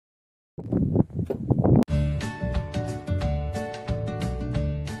Good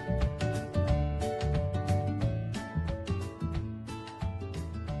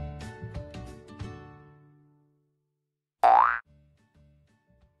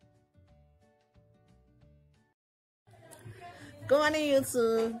morning,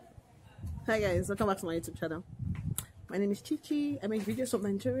 YouTube. Hi guys, welcome back to my YouTube channel. My name is Chichi. I make videos from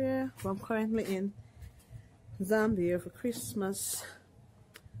Nigeria, but I'm currently in Zambia for Christmas.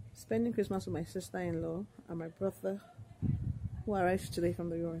 Spending Christmas with my sister-in-law and my brother, who arrived today from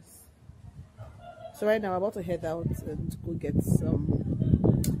the US. So right now I'm about to head out and go get some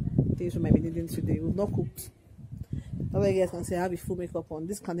things we might be needing today. We've not cooked. All you guys can say I have a full makeup on.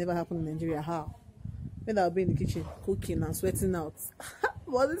 This can never happen in Nigeria. How? When I'll be in the kitchen cooking and sweating out.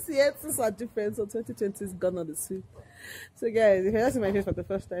 But this year things are different, so 2020 is gone on the suit. So guys, if you're not seeing my face for the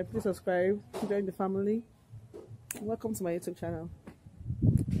first time, please subscribe, join the family. Welcome to my YouTube channel.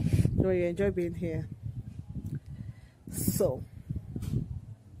 So you enjoy being here. So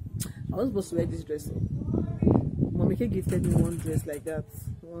I was supposed to wear this dress. Mommy gifted me one dress like that,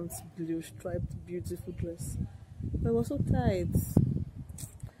 one blue striped beautiful dress. But it was so tight.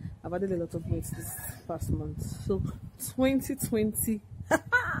 I've added a lot of weight this past month. So 2020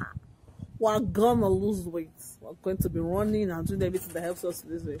 we're gonna lose weight. We're going to be running and doing everything that helps us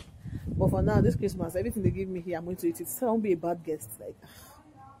this way. But for now, this Christmas, everything they give me here, I'm going to eat it. So I won't be a bad guest. Like,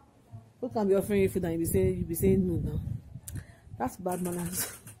 who can be offering you food and you be saying no now? That's bad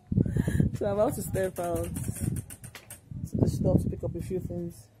manners. So I'm about to step out to the store to pick up a few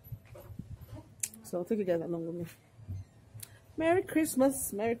things. So I'll take you guys along with me. Merry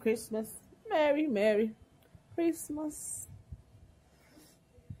Christmas, Merry Christmas, Merry Christmas.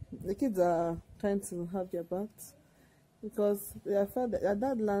 The kids are trying to have their baths because their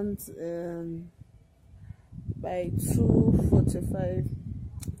dad lands by 2:45,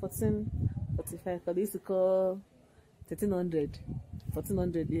 14:45. Because they used to call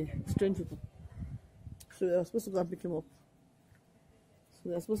 1400, yeah, strange people. So they were supposed to go and pick him up. So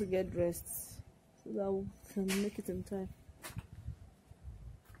they're supposed to get dressed so that we can make it in time.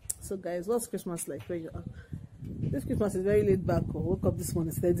 So guys, what's Christmas like where you are? This Christmas is very laid back. I woke up this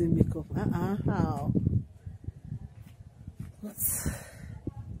morning studying makeup. How? But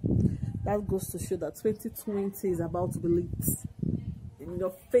that goes to show that 2020 is about to be lit in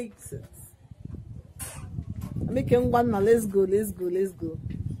your faces. I'm making one now. Let's go.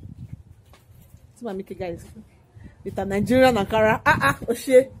 So I'm making guys with a Nigerian Ankara.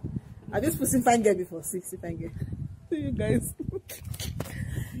 Oshe. I just put some fine girl before 60 fine girl. See you guys.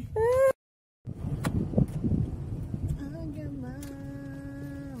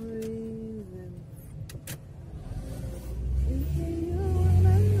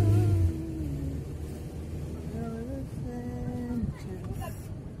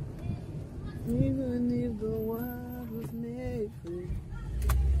 Even if the world was made free,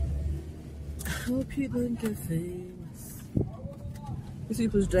 I hope you don't get famous. These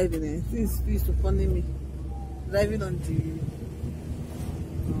people's driving there. This is to funny me. Driving on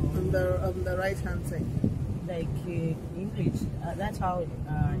the right hand side. Like English. That's how in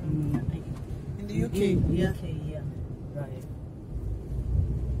the UK. Yeah. UK, yeah. Right.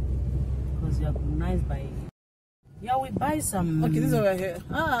 Because you are recognized by. Yeah, we buy some. Okay, this is over here.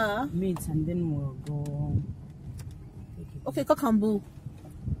 Meat and then we'll go. Okay, cock and bull.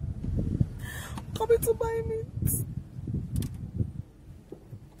 Coming to buy meat.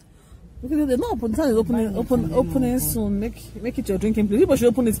 Okay, they're not open. Is opening soon. Make it your drinking place. People should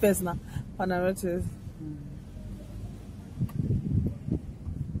open it first now. Panarative.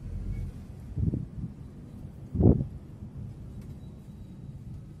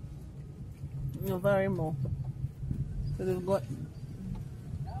 No, very more. So they've got.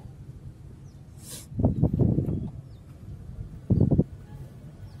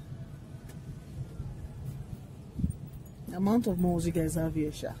 The amount of malls you guys have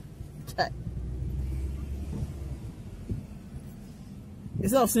here, Sha.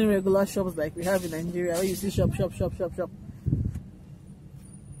 Instead of seeing regular shops like we have in Nigeria, where you see shop. Here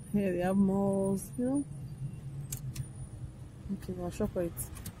they have malls, you know. Okay, now shop right.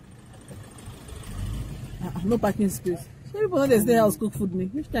 No parking space. So people know they stay house cook food me.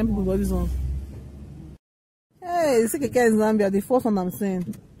 Which time people got this one? Hey, you see Keke in Zambia, the first one I'm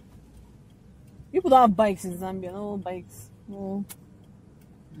saying. People don't have bikes in Zambia, no bikes. No.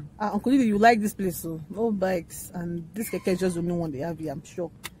 Uncle Didi, you like this place, so no bikes, and this Keke is just the only one they have here, I'm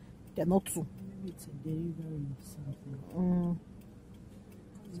sure. They're not two. Maybe it's a delivery or something.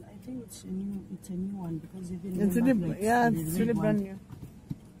 I think it's a new one because even it's really brand new.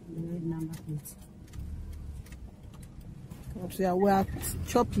 The red number plate. Yeah, we're at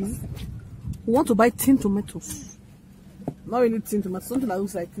Choppies. We want to buy tin tomatoes. Not really tin tomatoes, something that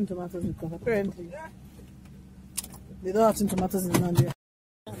looks like tin tomatoes because apparently they don't have tin tomatoes in Zambia.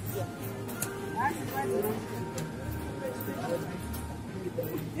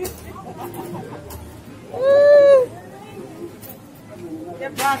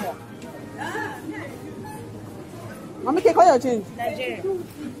 Mommy, can call your change? Nigeria.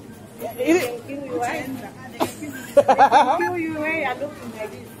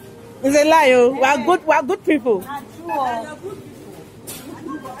 It's a lie, oh. We are good people.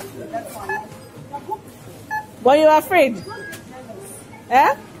 But you're afraid?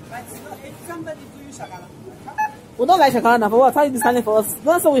 Eh? We don't like Shakara for what? How are you standing for us?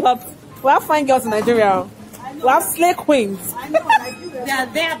 Don't say we have fine girls in Nigeria. We have slay queens. They are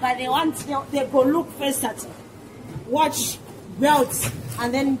there, but they go look first at watch belts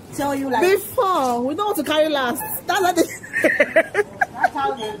and then tell you like before we don't want to carry last. That's what that's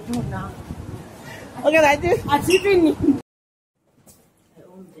how they do now. Okay, like this. At even I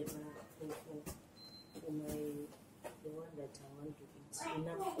own the bag for the one that I want to eat.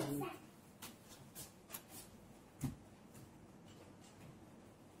 Enough for me.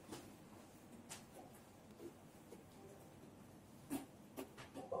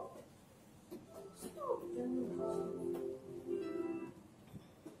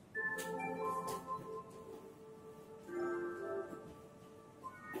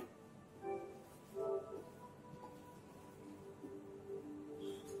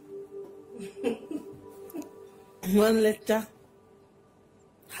 One letter.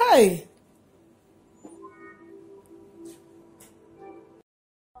 Hi.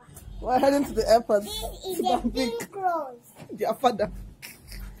 We're heading to the airport. Your father.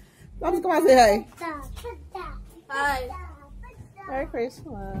 Come and say hi. Hi. Merry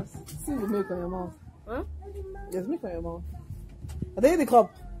Christmas. See the milk on your mouth. Huh? There's milk on your mouth. Are they taking the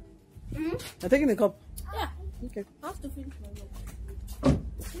cup? Are taking the cup? Yeah. Okay. I have to finish my milk.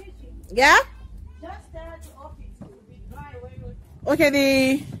 Yeah? Just tell the office to be dry when you.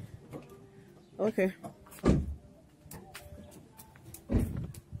 Okay, okay.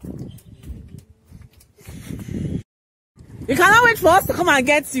 You cannot wait for us to come and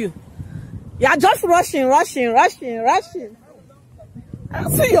get you. You are just rushing. I see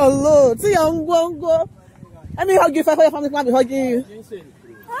your load. See your ngongo. Let me hug you for your family can be hugging you.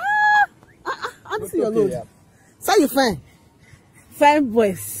 I see your load. So you fine. Fine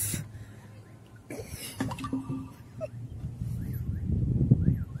boys.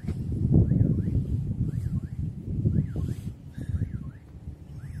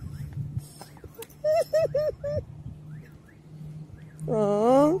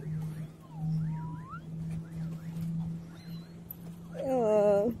 Oh.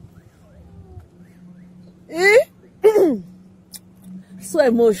 So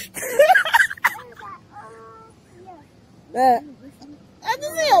emotional. I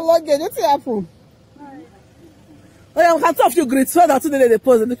didn't see your luggage. What's happened? Oh yeah, we can talk to you great. So that today they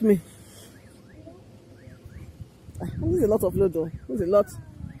pause and look at me. This is a lot of load though. This is a lot.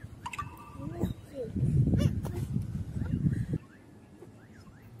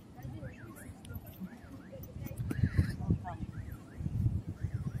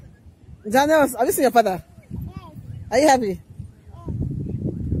 Daniel, have you seen your father? Yes. Are you happy?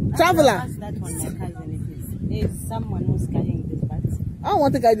 Traveler. That's that one, my cousin. There's someone who's carrying this bag. I don't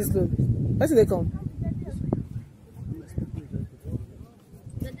want to carry this load. Where should they come?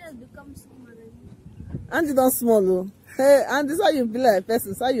 Andy don't small though. Hey, and this is how you be like a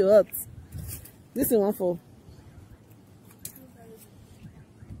person. This is how you hurt. This is one for.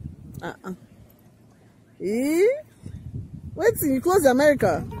 Eh? Wait till you close the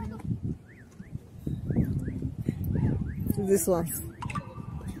America. This one.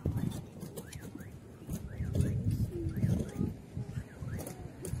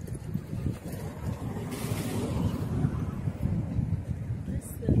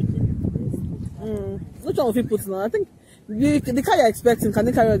 Which one will you put now? I think the car you're expecting, can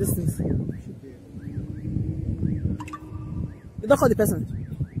they carry all these things? You don't call the person?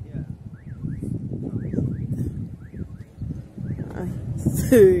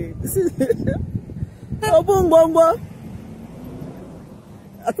 Oh, boom, boom, boom.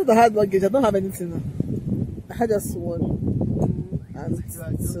 I thought I had luggage. I don't have anything now. I had just one. And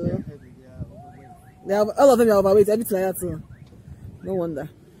two. They have, all of them are overweight. Everything like that too. No wonder.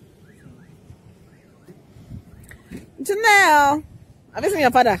 Janelle, have you seen your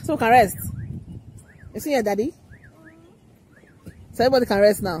father? So we can rest. You see your daddy? So everybody can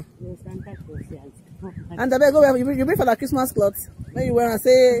rest now. And I better go. You bring for the Christmas clothes. Then you wear and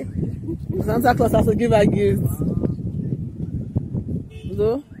say Santa Claus has to give her gifts.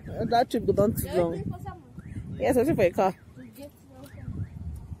 though. That trip go down too long. Yes, I'm waiting for a car.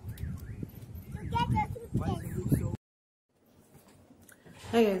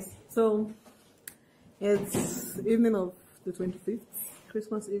 Hi guys, so it's evening of the 25th,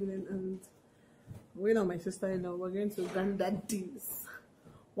 Christmas evening, and we're with my sister-in-law. We're going to Granddaddy's.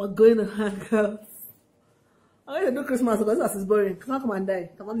 We're going to hang out. I'm going to do Christmas because this is boring. Can't come and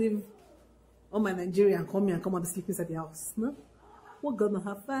die. Cannot leave all my Nigeria and come here and come and be sleeping inside the house. No, we're gonna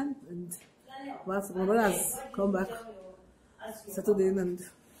have fun, and my brother has come back, settled in, and it's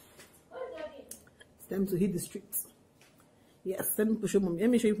time to hit the streets. Yes, let me show mommy. Let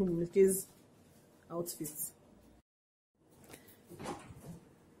me show you Mommy's outfits.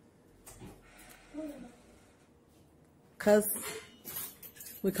 Cause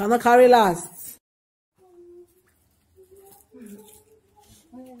we cannot carry last.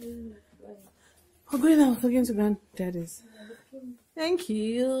 We're going out again to Granddaddy's. Thank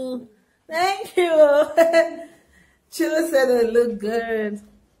you. Thank you. Chilla said it look good.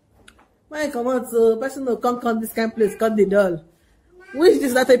 When I come out, so person will come this kind of place, cut the doll. Which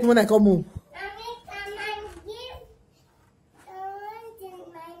is that type when I come home?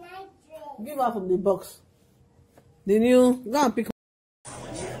 Give her from the box. The new, go and pick.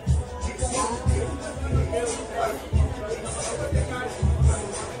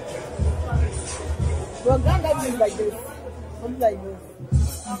 Well, Granddaddy is like this. Something like this.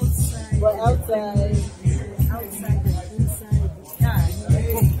 Outside. But outside. Outside and inside. Yeah.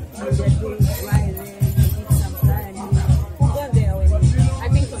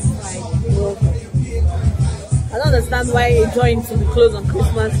 I don't understand why a joint to be closed on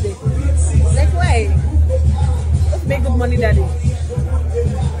Christmas Day. Like why? Let's make good money that day.